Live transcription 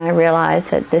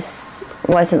realized that this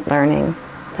wasn't learning,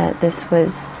 that this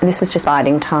was just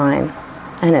biding time.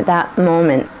 And at that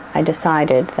moment, I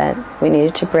decided that we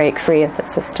needed to break free of the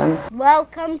system.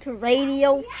 Welcome to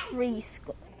Radio Free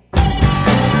School.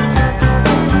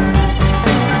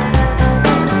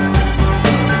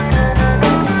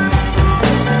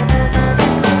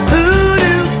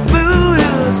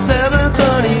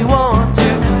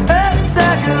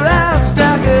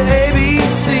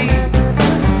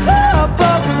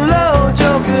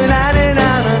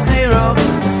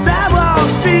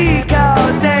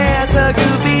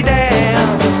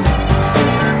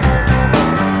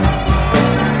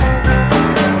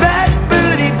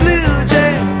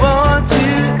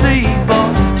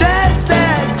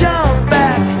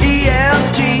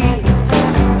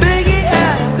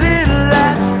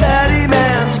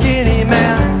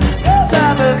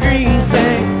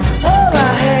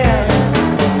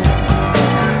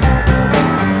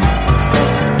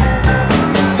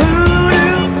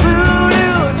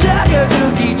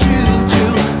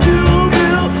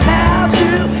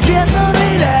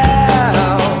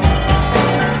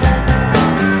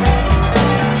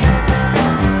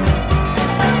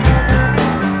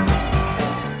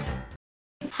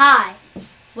 Hi,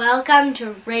 welcome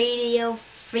to Radio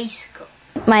Free School.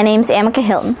 My name's Amika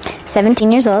Hilton,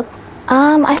 17 years old.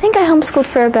 I think I homeschooled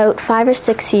for about 5 or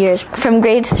 6 years, from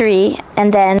grade 3,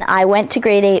 and then I went to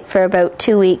grade 8 for about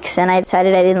 2 weeks, and I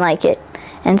decided I didn't like it.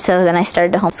 And so then I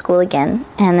started to homeschool again.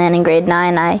 And then in grade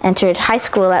 9, I entered high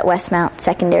school at Westmount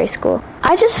Secondary School.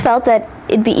 I just felt that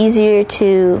it'd be easier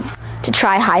to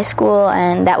try high school,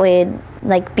 and that way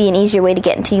it'd be an easier way to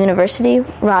get into university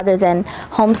rather than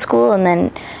homeschool and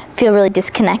then feel really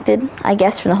disconnected, I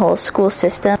guess, from the whole school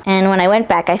system. And when I went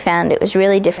back, I found it was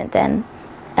really different than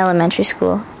elementary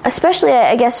school. Especially,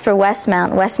 I guess, for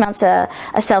Westmount. Westmount's a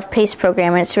self-paced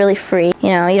program, and it's really free. You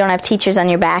know, you don't have teachers on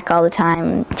your back all the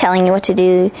time telling you what to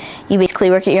do. You basically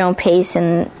work at your own pace,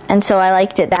 and so I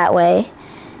liked it that way.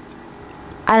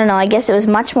 I don't know, I guess it was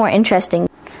much more interesting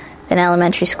than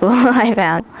elementary school, I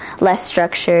found. Less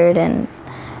structured, and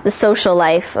the social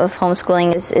life of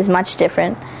homeschooling is much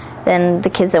different than the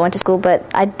kids that went to school, but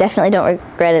I definitely don't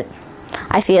regret it.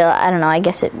 I feel, I don't know, I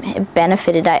guess it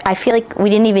benefited. I feel like we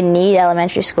didn't even need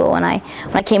elementary school. When I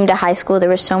came to high school, there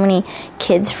were so many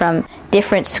kids from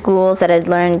different schools that had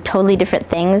learned totally different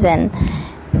things, and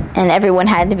everyone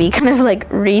had to be kind of like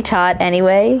retaught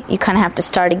anyway. You kind of have to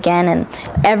start again, and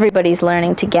everybody's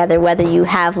learning together, whether you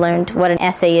have learned what an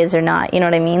essay is or not. You know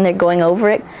what I mean? They're going over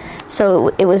it. So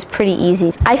it was pretty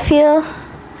easy. I feel,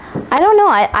 I don't know,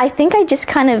 I think I just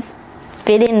kind of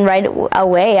fit in right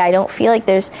away. I don't feel like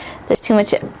there's too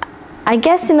much, I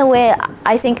guess in the way,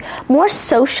 I think more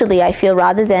socially I feel,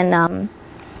 rather than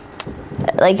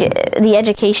like the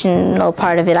educational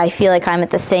part of it. I feel like I'm at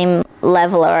the same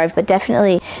level, but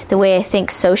definitely the way I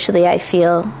think socially, I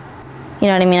feel, you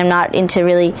know what I mean, I'm not into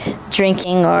really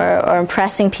drinking or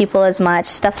impressing people as much,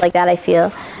 stuff like that. I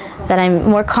feel that I'm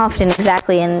more confident,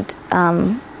 exactly, and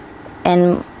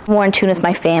more in tune with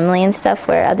my family and stuff,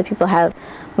 where other people have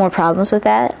more problems with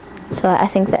that. So I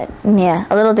think that, yeah,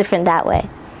 a little different that way.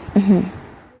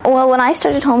 Mm-hmm. Well, when I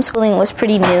started homeschooling, it was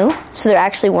pretty new, so there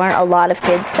actually weren't a lot of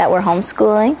kids that were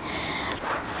homeschooling.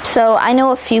 So I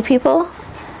know a few people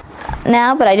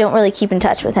now, but I don't really keep in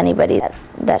touch with anybody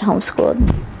that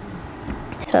homeschooled.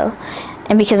 So,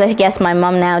 and because I guess my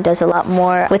mom now does a lot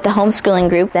more with the homeschooling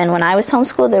group than when I was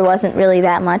homeschooled, there wasn't really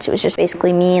that much. It was just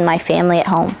basically me and my family at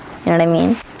home. You know what I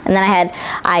mean? And then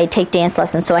I take dance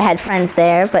lessons, so I had friends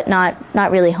there, but not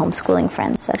really homeschooling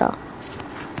friends at all.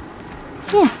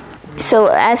 Yeah. So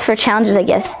as for challenges, I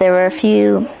guess there were a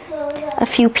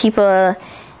few people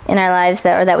in our lives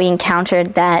that we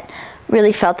encountered that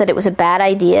really felt that it was a bad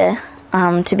idea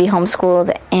to be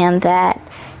homeschooled, and that,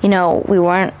 you know, we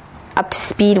weren't up to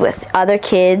speed with other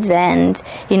kids, and,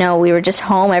 you know, we were just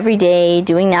home every day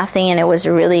doing nothing, and it was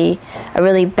a really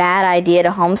bad idea to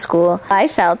homeschool. I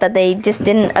felt that they just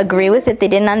didn't agree with it. They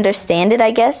didn't understand it,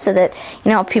 I guess, so that,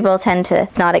 you know, people tend to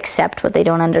not accept what they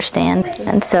don't understand.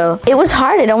 And so it was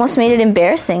hard. It almost made it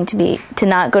embarrassing to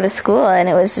not go to school, and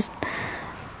it was just,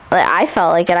 I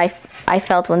felt like it. I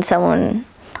felt when someone,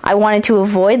 I wanted to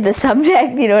avoid the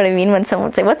subject, you know what I mean? When someone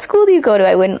would say, "What school do you go to?"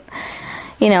 I wouldn't,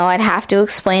 you know, I'd have to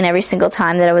explain every single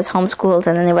time that I was homeschooled,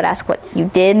 and then they would ask what you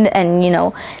did, and, you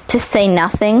know, to say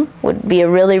nothing would be a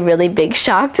really, really big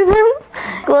shock to them.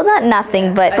 Well, not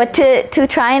nothing, but to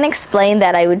try and explain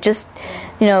that I would just,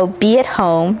 you know, be at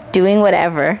home doing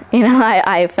whatever, you know,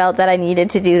 I felt that I needed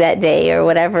to do that day, or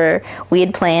whatever we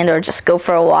had planned, or just go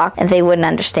for a walk, and they wouldn't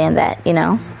understand that, you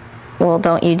know. Well,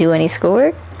 don't you do any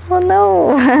schoolwork? Well,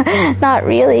 no, not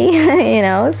really, you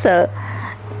know, so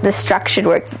the structured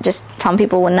work, just some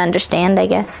people wouldn't understand, I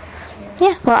guess.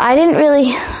 Yeah, well, I didn't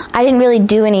really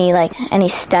do any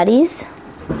studies,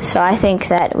 so I think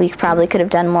that we probably could have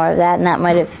done more of that, and that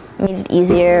might have made it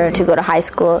easier to go to high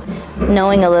school,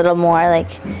 knowing a little more,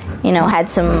 had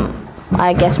some,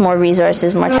 I guess, more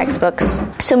resources, more textbooks.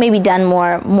 So maybe done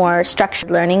more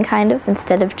structured learning, kind of,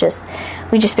 instead of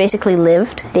we just basically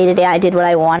lived. Day to day, I did what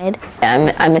I wanted.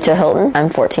 I'm Mitchell Hilton. I'm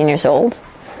 14 years old.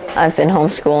 I've been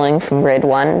homeschooling from grade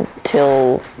 1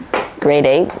 till grade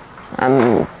 8.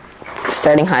 I'm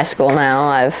starting high school now.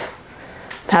 I'm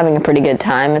having a pretty good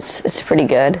time. It's pretty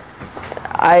good.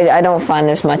 I don't find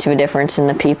there's much of a difference in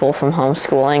the people from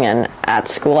homeschooling and at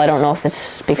school. I don't know if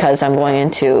it's because I'm going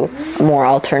into more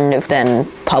alternative than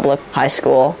public high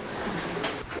school.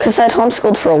 Because I'd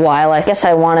homeschooled for a while, I guess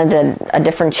I wanted a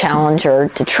different challenge, or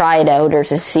to try it out, or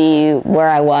to see where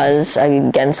I was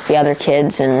against the other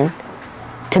kids, and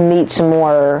to meet some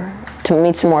more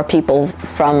people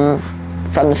from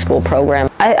the school program.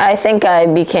 I think I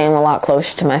became a lot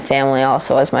closer to my family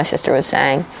also, as my sister was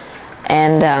saying.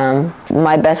 And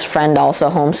my best friend also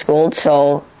homeschooled,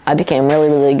 so I became really,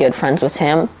 really good friends with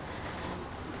him.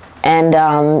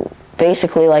 And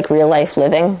basically, like real life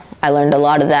living, I learned a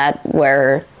lot of that,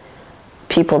 where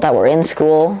people that were in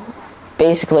school,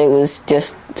 basically it was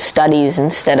just studies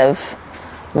instead of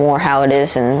more how it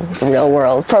is in the real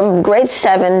world. From grade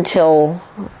 7 till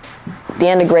the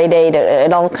end of grade 8,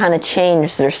 it all kind of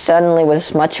changed. There suddenly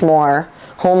was much more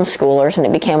homeschoolers, and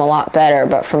it became a lot better.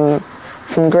 But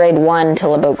from grade 1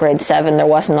 till about grade 7, there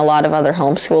wasn't a lot of other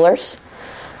homeschoolers.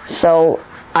 So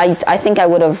I think I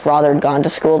would have rather gone to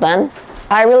school then.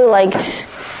 I really liked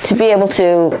to be able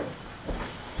to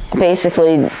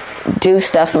basically do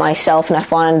stuff myself, and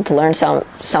if I wanted to learn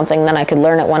something, then I could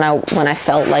learn it when I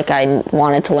felt like I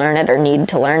wanted to learn it or needed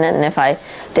to learn it. And if I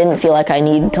didn't feel like I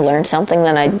needed to learn something,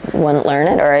 then I wouldn't learn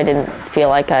it, or I didn't feel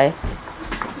like I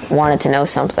wanted to know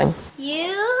something.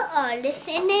 You are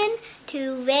listening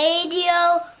to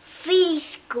Radio Free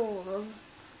School.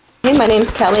 Hey, my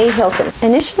name's Kelly Hilton.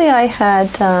 Initially, I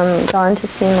had gone to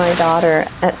see my daughter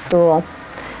at school,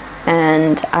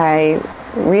 and I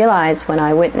realized when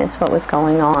I witnessed what was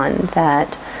going on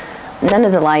that none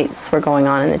of the lights were going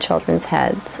on in the children's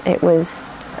heads. It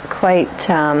was quite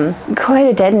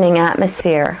a deadening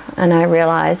atmosphere, and I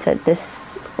realized that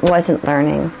this wasn't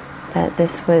learning, that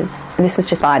this was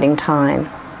just biding time.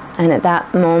 And at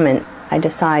that moment, I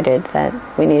decided that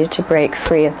we needed to break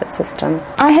free of the system.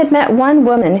 I had met one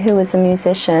woman who was a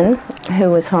musician who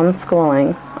was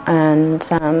homeschooling,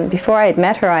 and before I had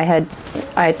met her, I had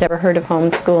never heard of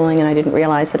homeschooling, and I didn't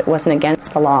realize that it wasn't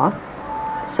against the law.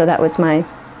 So that was my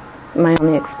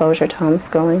only exposure to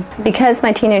homeschooling. Because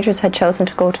my teenagers had chosen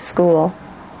to go to school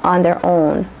on their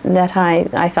own, that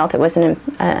I felt it was an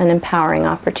empowering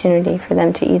opportunity for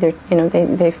them to either,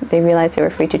 they realized they were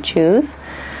free to choose,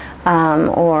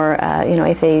 or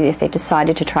if they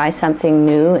decided to try something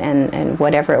new and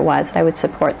whatever it was, I would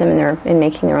support them in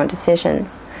making their own decisions.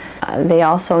 They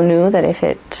also knew that if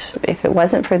it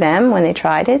wasn't for them when they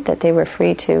tried it, that they were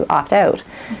free to opt out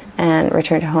and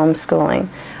return to homeschooling.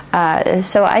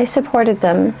 So I supported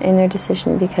them in their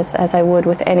decision, because as I would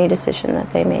with any decision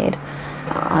that they made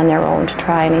on their own to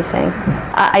try anything.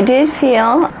 I did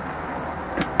feel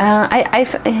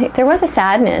there was a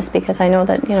sadness, because I know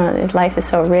that life is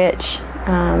so rich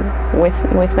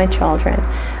with my children,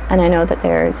 and I know that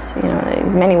there's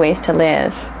many ways to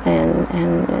live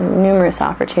and numerous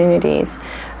opportunities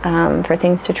for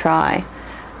things to try.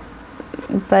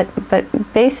 But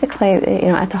basically,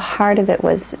 at the heart of it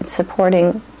was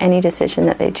supporting any decision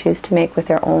that they choose to make with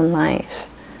their own life.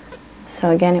 So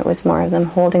again, it was more of them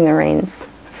holding the reins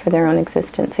for their own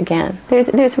existence again.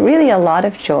 There's really a lot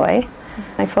of joy.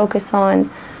 I focus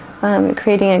on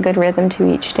creating a good rhythm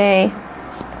to each day,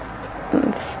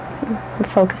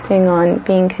 focusing on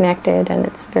being connected, and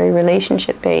it's very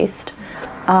relationship based.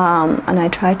 And I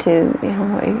try to,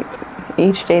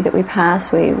 each day that we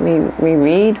pass, we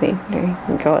read, we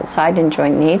go outside, enjoy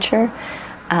nature,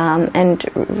 and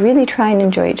really try and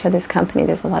enjoy each other's company.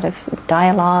 There's a lot of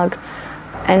dialogue,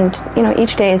 and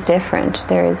each day is different.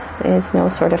 There is no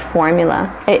sort of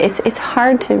formula. It's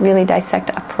hard to really dissect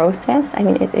a process. I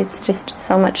mean, it's just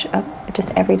so much of just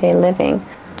everyday living.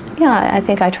 Yeah, I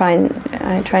think I try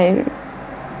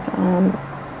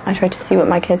to see what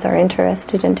my kids are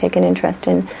interested in, take an interest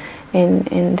in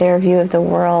their view of the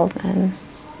world and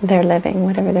their living,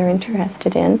 whatever they're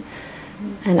interested in,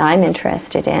 and I'm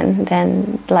interested in,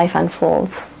 then life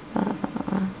unfolds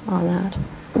on that.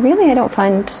 really I don't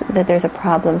find that there's a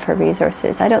problem for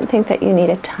resources. I don't think that you need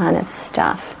a ton of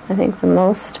stuff. I think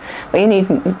what you need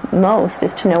most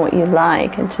is to know what you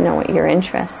like and to know what your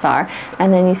interests are,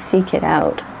 and then you seek it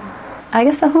out. I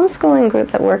guess the homeschooling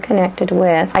group that we're connected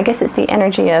with, I guess it's the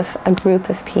energy of a group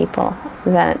of people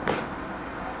that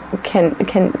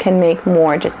can make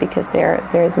more just because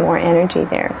there's more energy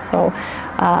there. So,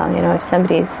 if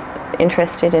somebody's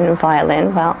interested in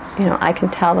violin, well, I can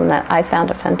tell them that I found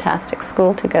a fantastic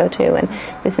school to go to, and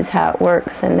this is how it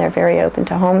works, and they're very open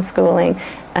to homeschooling,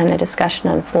 and a discussion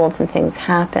unfolds and things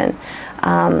happen.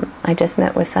 I just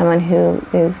met with someone who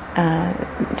is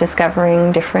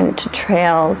discovering different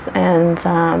trails and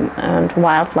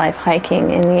wildlife hiking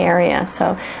in the area.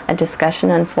 So a discussion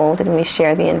unfolded, and we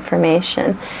share the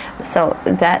information. So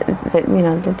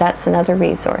that's another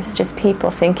resource. Just people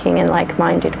thinking in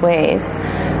like-minded ways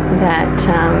that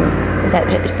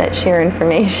share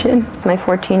information. My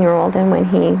 14-year-old, and when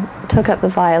he took up the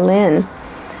violin,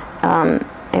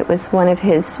 it was one of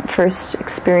his first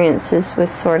experiences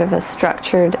with sort of a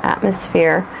structured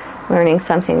atmosphere, learning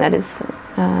something that is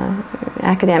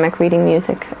academic, reading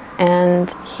music. And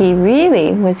he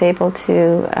really was able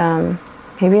to,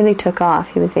 he really took off.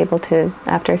 He was able to,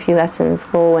 after a few lessons,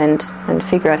 go and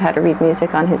figure out how to read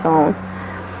music on his own,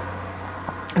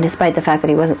 despite the fact that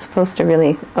he wasn't supposed to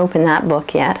really open that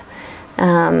book yet.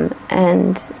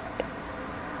 And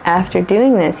after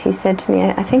doing this, he said to me,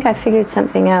 I think I figured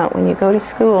something out. When you go to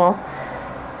school,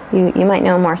 you might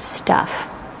know more stuff.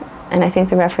 And I think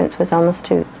the reference was almost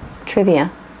to trivia,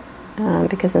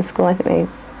 because in school I think they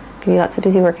give you lots of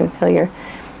busy work and fill your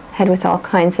head with all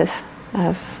kinds of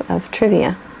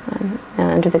trivia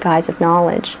under the guise of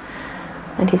knowledge.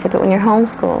 And he said, but when you're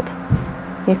homeschooled,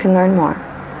 you can learn more.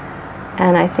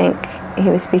 And I think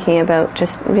he was speaking about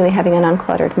just really having an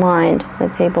uncluttered mind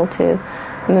that's able to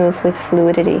move with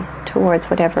fluidity towards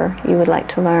whatever you would like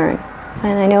to learn.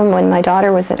 And I know when my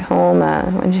daughter was at home,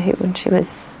 when she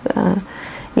was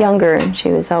younger, and she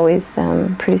was always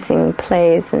producing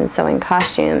plays and sewing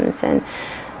costumes and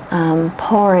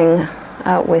pouring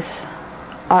out with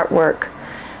artwork.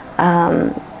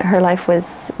 Her life was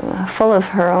full of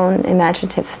her own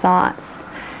imaginative thoughts.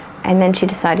 And then she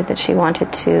decided that she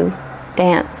wanted to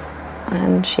dance,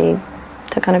 and she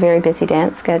took on a very busy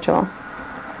dance schedule.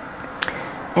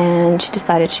 And she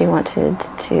decided she wanted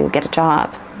to get a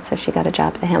job, so she got a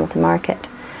job at the Hamilton Market.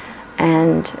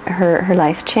 And her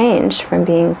life changed from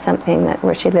being something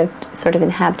where she lived, sort of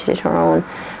inhabited her own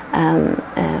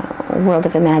world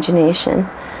of imagination,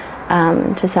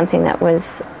 to something that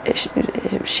was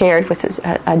shared with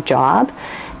a job,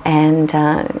 and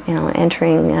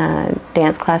entering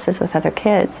dance classes with other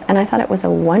kids. And I thought it was a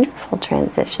wonderful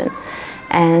transition.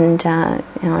 And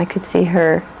I could see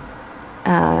her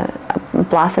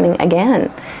blossoming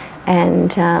again,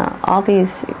 and all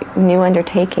these new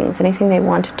undertakings, anything they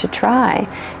wanted to try,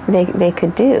 they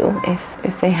could do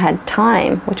if they had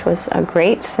time, which was a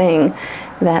great thing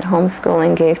that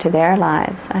homeschooling gave to their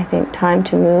lives. I think time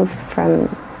to move from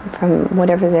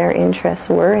whatever their interests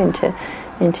were into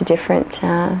different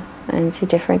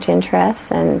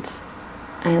interests, and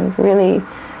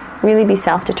really be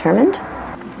self-determined.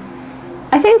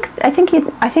 I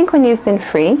think when you've been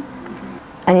free,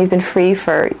 and you've been free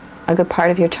for a good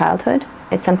part of your childhood,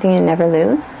 it's something you never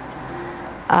lose.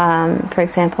 For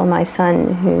example, my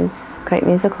son, who's quite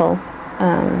musical,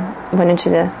 went into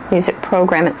the music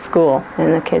program at school,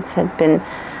 and the kids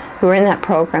who were in that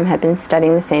program had been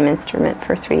studying the same instrument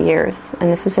for 3 years,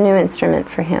 and this was a new instrument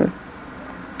for him.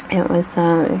 It was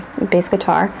bass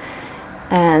guitar,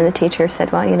 and the teacher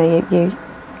said, well,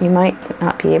 you might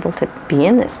not be able to be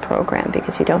in this program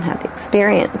because you don't have the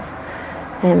experience.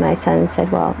 And my son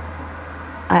said, well,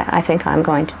 I think I'm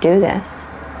going to do this.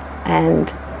 And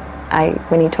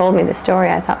when he told me the story,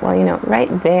 I thought, well, right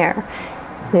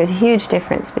there's a huge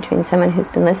difference between someone who's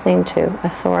been listening to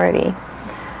authority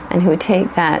and who would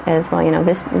take that as, well,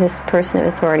 this person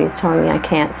of authority is telling me I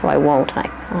can't, so I won't.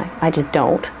 I just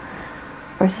don't.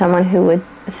 Or someone who would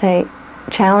say,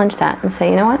 challenge that and say,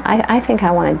 you know what, I think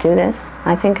I want to do this.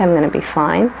 I think I'm going to be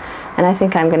fine. And I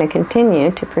think I'm going to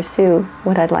continue to pursue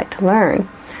what I'd like to learn.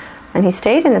 And he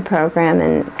stayed in the program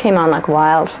and came on like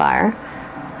wildfire.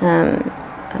 And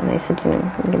they said,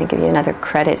 I'm going to give you another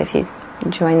credit if you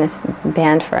join this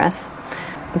band for us.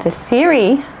 The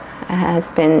theory has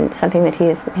been something that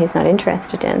he's not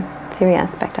interested in, the theory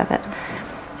aspect of it.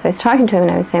 So I was talking to him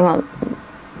and I was saying, well,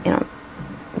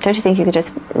 don't you think you could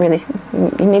just really,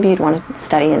 maybe you'd want to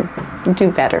study and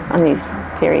do better on these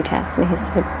theory tests? And he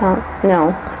said, well, no,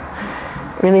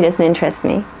 it really doesn't interest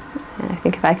me. And I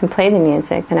think if I can play the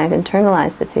music, then I've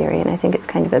internalized the theory, and I think it's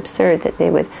kind of absurd that they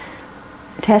would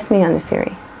test me on the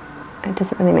theory. It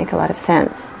doesn't really make a lot of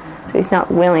sense. So he's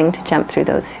not willing to jump through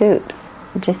those hoops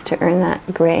just to earn that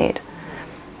grade.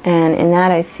 And in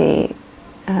that I see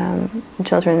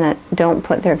children that don't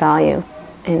put their value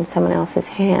in someone else's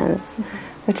hands,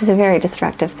 which is a very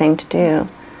destructive thing to do.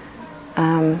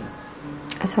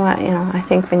 So I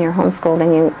think when you're homeschooled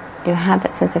and you have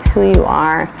that sense of who you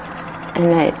are, and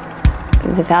that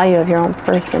the value of your own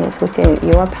person is within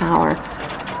your power,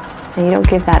 and you don't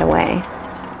give that away.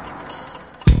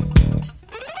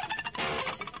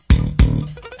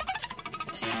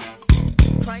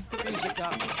 Crank the music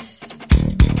up.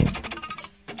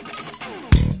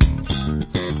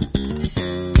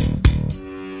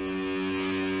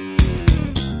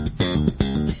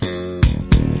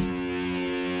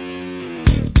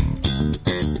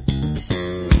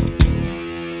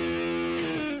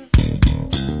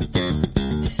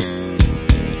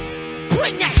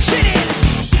 Bring that shit in.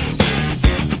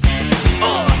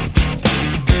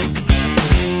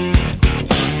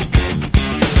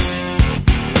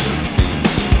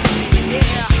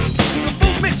 Yeah, the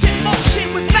movement's in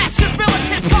motion with massive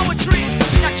militant poetry.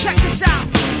 Now check this out.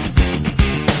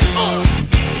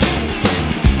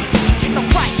 In the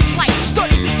right light,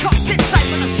 study becomes insight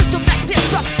when the system that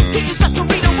dissed us teaches us to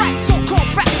read and write. So-called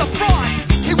facts are fraud.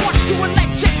 They want us to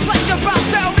electric pleasure, bow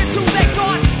down until they're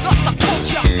gone. Lost the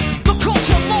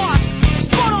culture lost.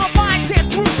 Spun on our minds here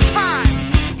through time.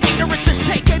 Ignorance is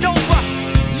taking over.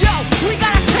 Yo, we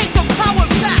gotta take the power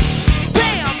back.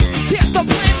 Bam! Here's the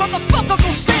plan, motherfucker.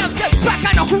 Go Sam's, get back.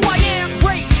 I know who I am.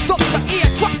 Raised up the ear,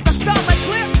 drop the style like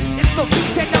clear. It's the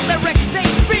beats and the lyrics they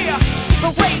fear.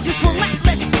 The rage is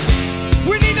relentless.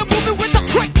 We need to move it with the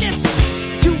quickness.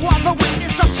 You are the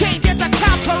witness of change and the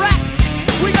counteract.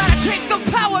 We gotta take the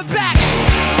power back.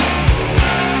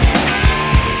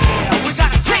 We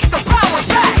gotta take the power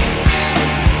back.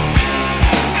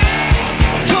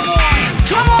 Come on,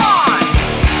 come on.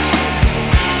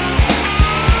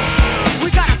 We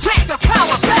gotta take the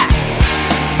power back.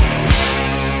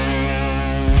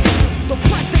 The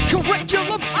present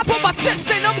curriculum, I put my fist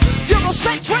in them.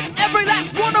 Eurocentric, every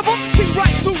last one of them. See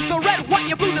right through the red, white,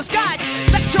 and blue disguise.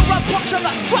 Lecture up, puncture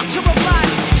the structure of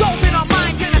life. Dove in our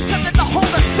minds and attempted to hold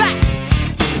us back.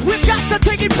 We've got to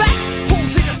take it back.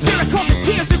 Holes in the spirit causing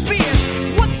tears and fears.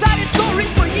 One-sided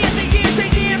stories for years and years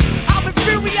and years. I'm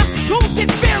inferior, who's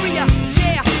inferior?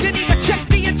 Yeah, you need to check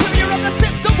the interior of the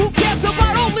system. Who cares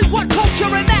about only one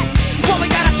culture and that? So we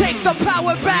gotta take the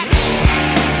power back.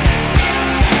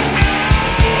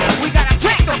 We gotta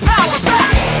take the power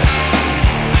back.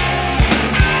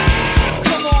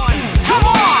 Come on, come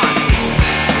on.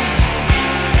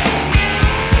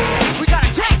 We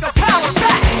gotta take the power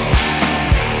back.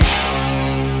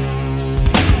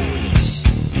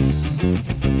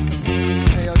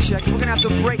 Hey, yo, check. We're gonna have to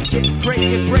break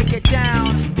it down.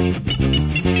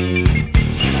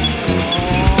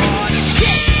 Oh,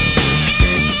 shit.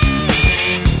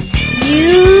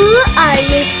 You are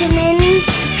listening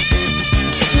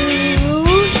to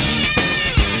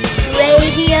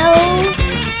Radio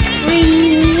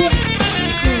Free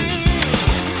School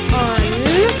on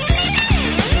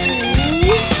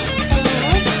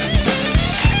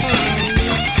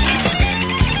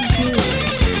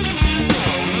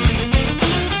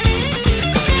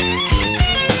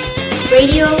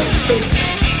Radio Free School,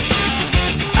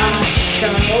 a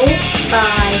show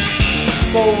by,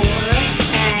 for,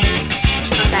 and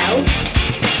about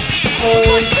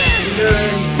old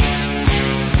learners.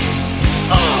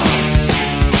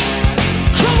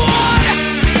 Come on!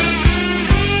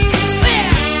 Yeah!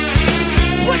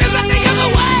 Bring it back the other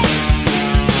way!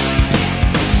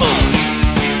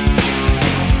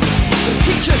 The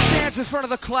teacher stands in front of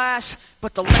the class,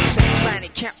 but the lesson plan he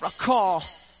can't recall.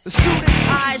 The student's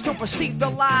eyes don't perceive the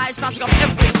lies bouncing off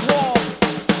every wall.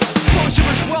 Composure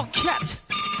is well kept.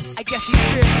 I guess he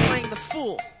fears playing the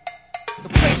fool. The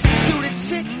place the students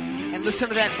sit and listen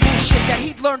to that bullshit that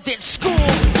he learned in school.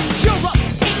 Europe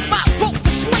ain't my rope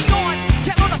to swing on.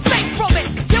 Can't learn a thing from it.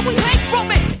 Yeah, we hang from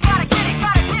it. Gotta get it,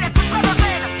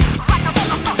 weatherman. Like a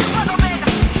motherfucking weatherman.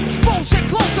 Expose and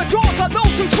close the doors on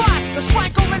those who try to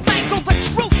strangle and mangle the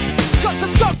truth. Cause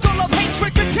the circle of hatred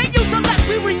continues unless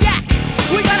we react.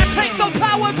 We gotta take the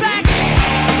power back.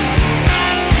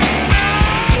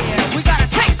 Yeah, we gotta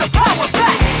take the power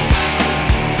back.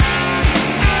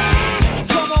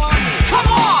 Come on, come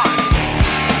on.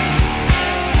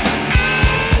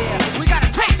 Yeah, we gotta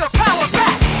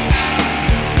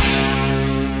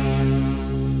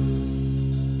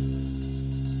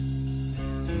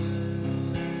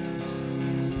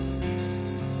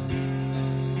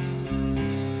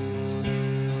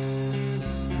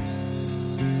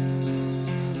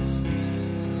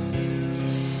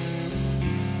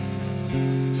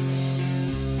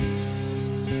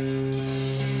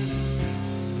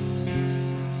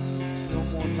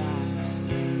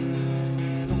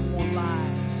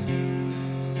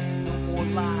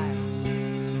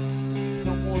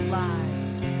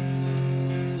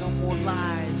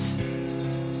lies.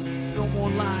 No more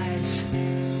lies.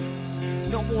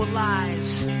 No more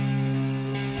lies.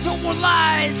 No more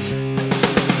lies.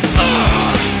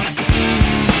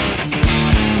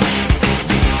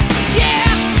 Yeah.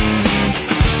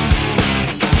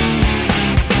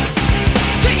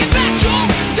 Take it back, y'all.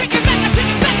 Take it back. Take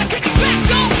it back. Take it back,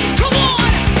 y'all. Come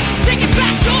on. Take it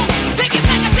back, y'all. Take it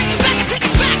back. Take it back. Take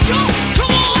it back, y'all.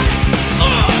 Come on.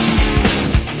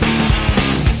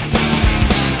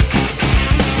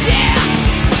 Yeah.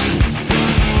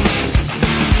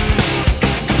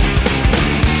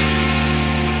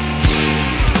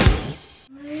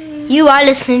 You are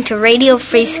listening to Radio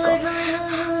Free School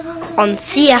on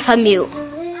CFMU.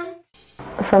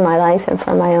 For my life and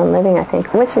for my own living, I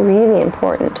think what's really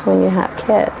important when you have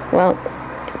kids, well,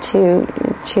 to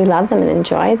love them and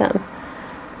enjoy them.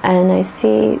 And I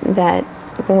see that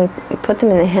when we put them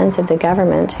in the hands of the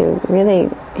government, who really,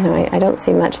 I don't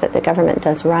see much that the government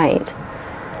does right,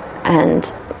 and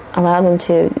allow them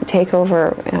to take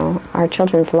over, our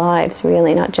children's lives,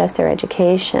 really, not just their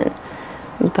education,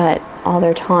 but all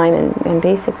their time and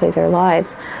basically their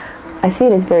lives. I see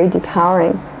it as very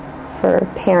depowering for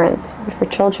parents, for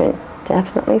children,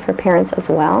 definitely for parents as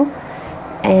well.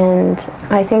 And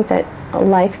I think that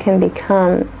life can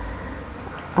become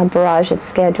a barrage of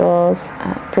schedules,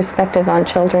 perspective on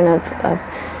children of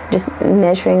just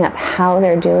measuring up how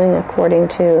they're doing according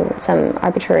to some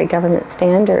arbitrary government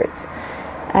standards.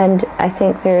 And I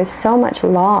think there is so much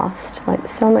lost, like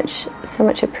so much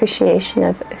appreciation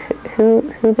of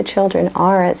who the children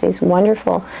are as these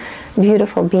wonderful,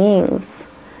 beautiful beings.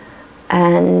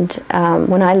 And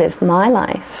when I live my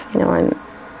life,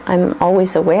 I'm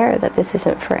always aware that this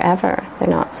isn't forever. They're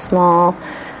not small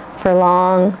for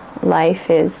long. Life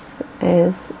is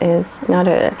not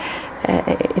a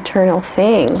eternal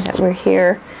thing. That we're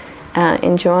here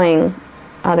enjoying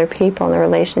other people and the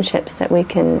relationships that we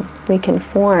can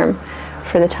form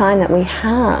for the time that we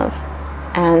have.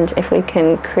 And if we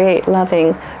can create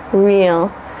loving,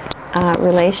 real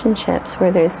relationships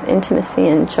where there's intimacy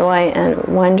and joy and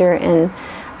wonder and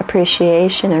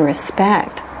appreciation and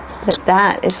respect,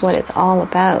 that is what it's all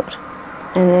about.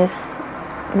 And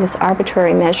this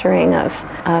arbitrary measuring of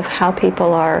how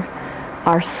people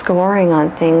are scoring on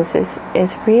things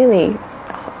is really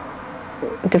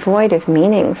devoid of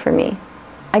meaning for me.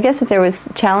 I guess if there was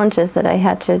challenges that I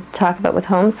had to talk about with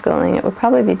homeschooling, it would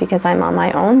probably be because I'm on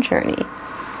my own journey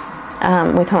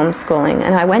with homeschooling,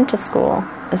 and I went to school,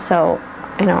 so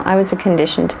I was a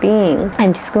conditioned being.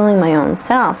 I'm schooling my own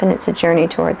self, and it's a journey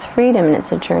towards freedom, and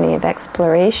it's a journey of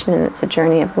exploration, and it's a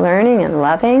journey of learning and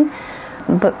loving.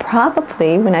 But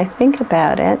probably, when I think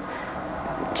about it,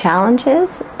 challenges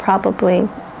probably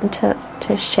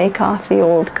to shake off the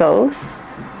old ghosts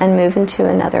and move into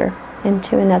another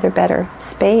better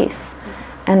space.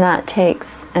 And that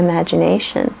takes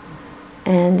imagination,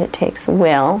 and it takes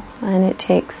will, and it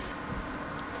takes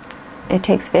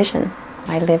vision.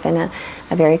 I live in a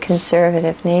very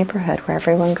conservative neighborhood where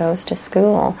everyone goes to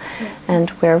school, and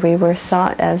where we were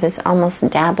thought of as almost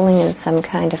dabbling in some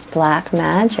kind of black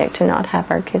magic to not have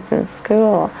our kids in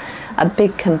school. A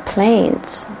big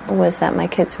complaint was that my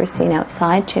kids were seen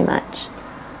outside too much,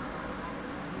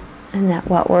 and that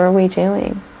what were we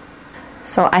doing?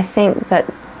 So I think that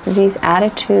these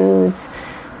attitudes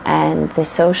and the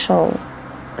social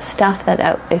stuff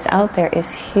that is out there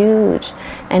is huge.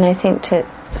 And I think to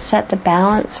set the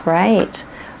balance right,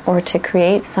 or to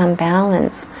create some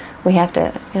balance, we have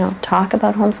to, talk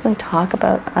about homeschooling, talk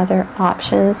about other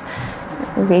options,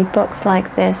 read books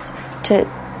like this, to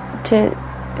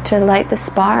light the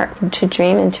spark, to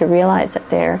dream and to realize that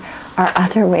there are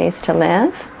other ways to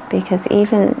live. Because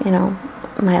even,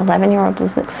 my 11-year-old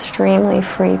is an extremely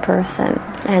free person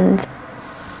and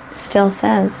still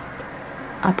says,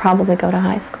 I'll probably go to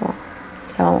high school.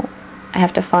 So I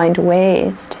have to find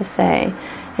ways to say,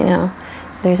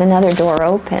 there's another door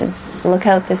open. Look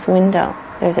out this window.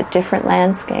 There's a different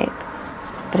landscape.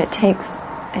 But it takes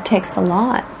a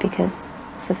lot, because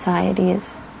society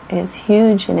is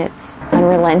huge in its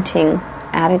unrelenting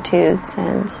attitudes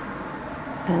and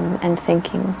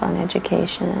thinkings on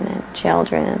education and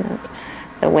children and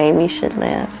the way we should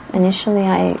live. Initially,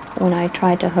 when I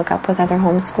tried to hook up with other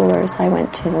homeschoolers, I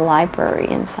went to the library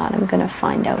and thought, I'm going to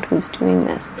find out who's doing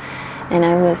this. And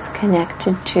I was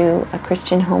connected to a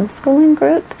Christian homeschooling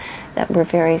group that were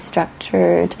very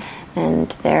structured, and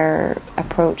their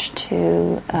approach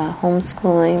to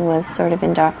homeschooling was sort of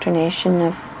indoctrination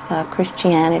of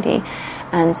Christianity.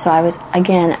 And so I was,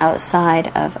 again,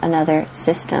 outside of another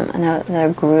system,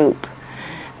 another group.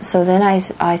 So then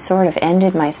I sort of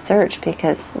ended my search,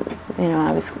 because,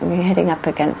 I was heading up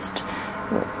against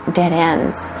dead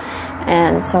ends.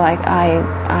 And so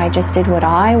I just did what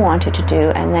I wanted to do.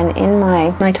 And then in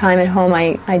my time at home,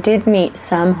 I did meet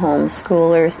some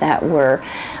homeschoolers that were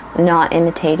not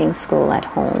imitating school at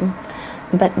home.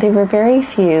 But they were very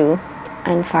few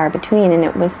and far between, and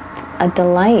it was a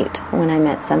delight when I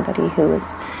met somebody who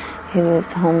was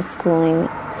homeschooling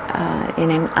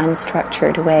in an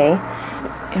unstructured way.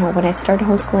 You know, when I started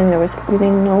homeschooling, there was really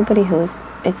nobody who was.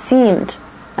 It seemed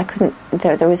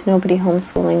there was nobody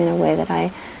homeschooling in a way that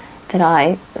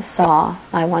I saw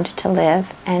I wanted to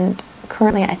live. And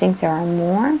currently, I think there are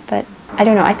more, but I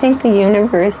don't know. I think the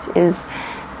universe is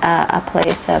a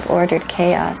place of ordered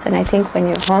chaos, and I think when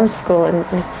you homeschool, and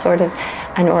it's sort of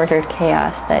an ordered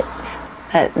chaos that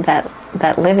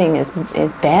living is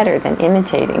better than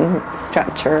imitating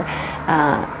structure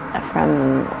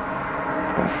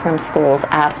from schools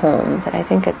at home. That I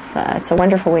think it's a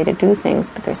wonderful way to do things,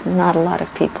 but there's not a lot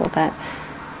of people that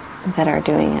are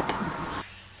doing it.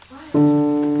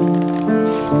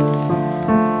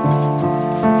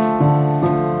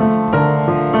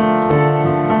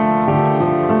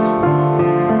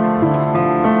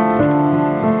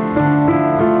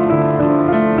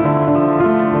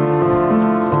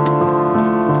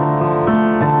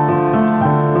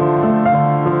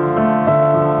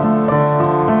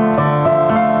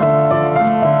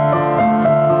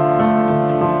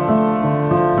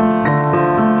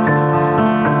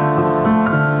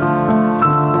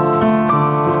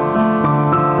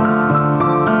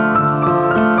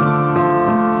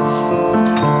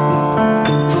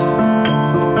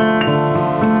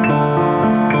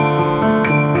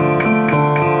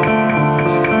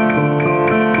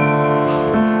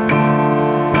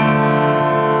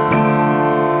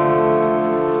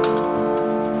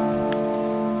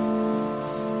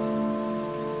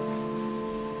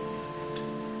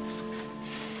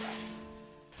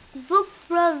 Book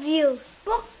review.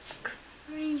 Book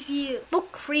review.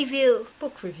 Book review.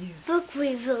 Book review. Book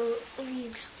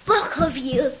review. Book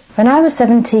review. When I was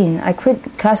 17, I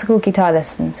quit classical guitar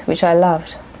lessons, which I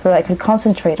loved, so that I could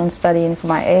concentrate on studying for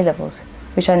my A-levels,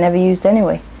 which I never used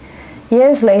anyway.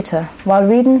 Years later, while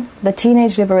reading The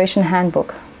Teenage Liberation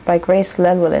Handbook by Grace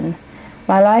Llewellyn,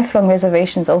 my lifelong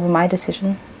reservations over my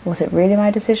decision, was it really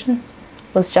my decision,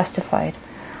 was justified.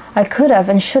 I could have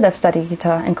and should have studied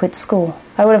guitar and quit school.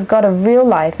 I would have got a real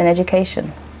life and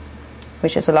education,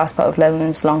 which is the last part of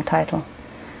Llewellyn's long title.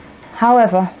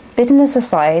 However, bitterness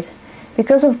aside,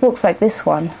 because of books like this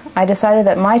one, I decided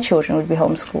that my children would be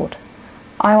homeschooled.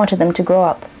 I wanted them to grow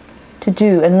up, to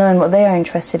do and learn what they are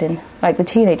interested in, like the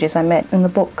teenagers I met in the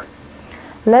book.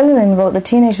 Llewellyn wrote the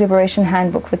Teenage Liberation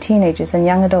Handbook for teenagers and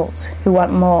young adults who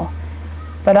want more.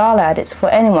 But I'll add it's for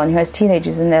anyone who has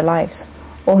teenagers in their lives,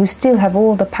 or who still have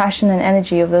all the passion and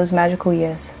energy of those magical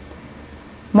years.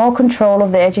 More control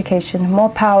of their education, more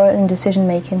power in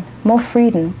decision-making, more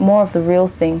freedom, more of the real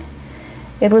thing.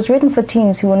 It was written for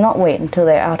teens who will not wait until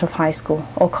they're out of high school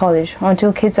or college, or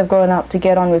until kids have grown up to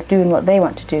get on with doing what they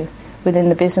want to do within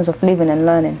the business of living and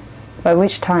learning, by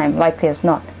which time, likely as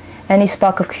not, any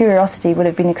spark of curiosity would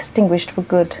have been extinguished for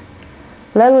good.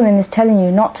 Llewellyn is telling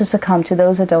you not to succumb to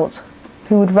those adults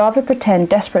who would rather pretend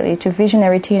desperately to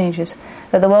visionary teenagers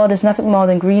that the world is nothing more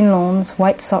than green lawns,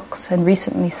 white socks, and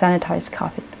recently sanitized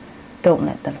carpet. Don't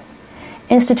let them.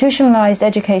 Institutionalized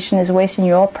education is wasting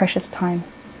your precious time.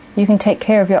 You can take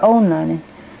care of your own learning.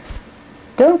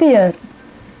 Don't be a,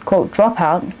 quote,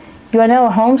 dropout. You are now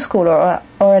a homeschooler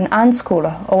or an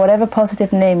unschooler, or whatever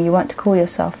positive name you want to call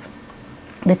yourself.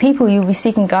 The people you'll be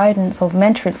seeking guidance or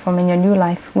mentoring from in your new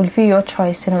life will view your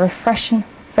choice in a refreshing,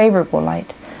 favorable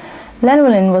light.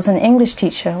 Llewellyn was an English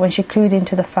teacher when she clued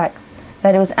into the fact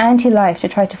that it was anti-life to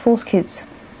try to force kids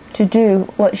to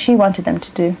do what she wanted them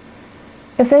to do.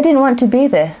 If they didn't want to be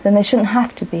there, then they shouldn't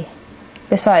have to be.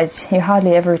 Besides, you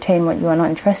hardly ever retain what you are not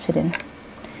interested in.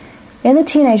 In the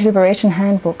Teenage Liberation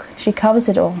Handbook, she covers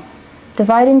it all.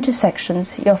 Divided into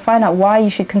sections, you'll find out why you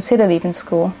should consider leaving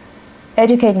school,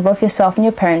 educating both yourself and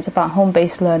your parents about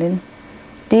home-based learning,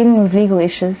 dealing with legal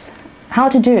issues, how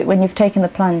to do it when you've taken the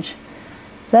plunge.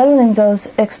 Llewellyn goes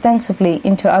extensively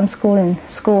into unschooling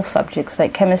school subjects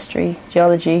like chemistry,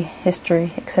 geology,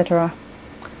 history, etc.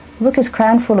 The book is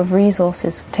crammed full of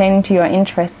resources pertaining to your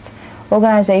interests,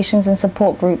 organizations and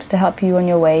support groups to help you on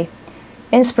your way,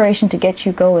 inspiration to get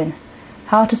you going,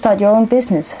 how to start your own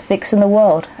business, fixing the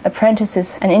world,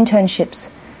 apprentices and internships,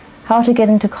 how to get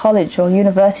into college or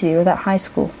university without high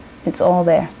school. It's all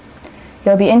there.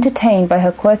 You'll be entertained by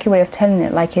her quirky way of telling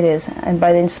it like it is, and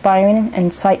by the inspiring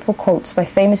and insightful quotes by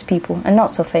famous people and not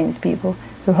so famous people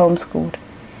who homeschooled.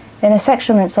 In a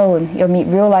section on its own, you'll meet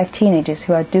real-life teenagers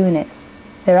who are doing it.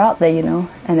 They're out there, you know,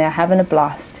 and they're having a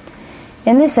blast.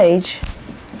 In this age,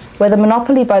 where the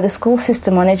monopoly by the school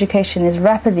system on education is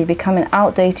rapidly becoming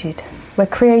outdated, where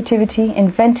creativity,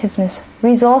 inventiveness,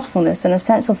 resourcefulness and a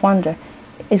sense of wonder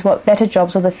is what better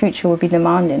jobs of the future will be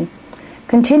demanding.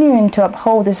 Continuing to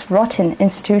uphold this rotten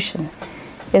institution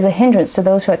is a hindrance to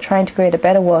those who are trying to create a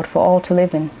better world for all to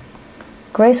live in.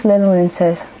 Grace Lilwin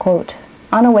says, quote,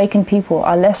 "Unawakened people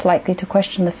are less likely to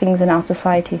question the things in our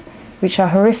society which are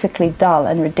horrifically dull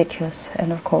and ridiculous,"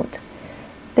 end of quote.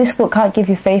 This book can't give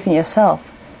you faith in yourself.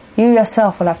 You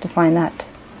yourself will have to find that.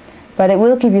 But it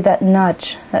will give you that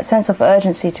nudge, that sense of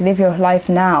urgency to live your life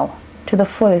now to the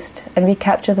fullest and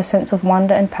recapture the sense of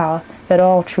wonder and power that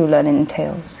all true learning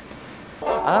entails.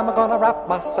 I'm gonna wrap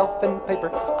myself in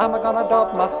paper, I'm gonna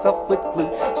daub myself with glue,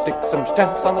 stick some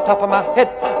stamps on the top of my head,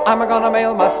 I'm gonna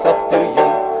mail myself to you.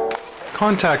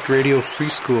 Contact Radio Free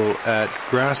School at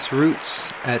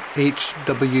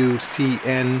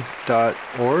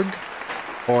grassroots@hwcn.org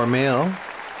or mail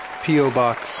P.O.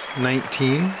 Box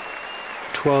 19,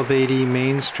 1280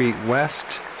 Main Street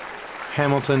West,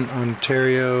 Hamilton,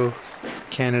 Ontario,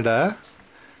 Canada,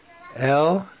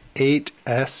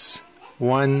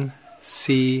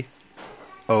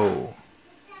 L8S1CO.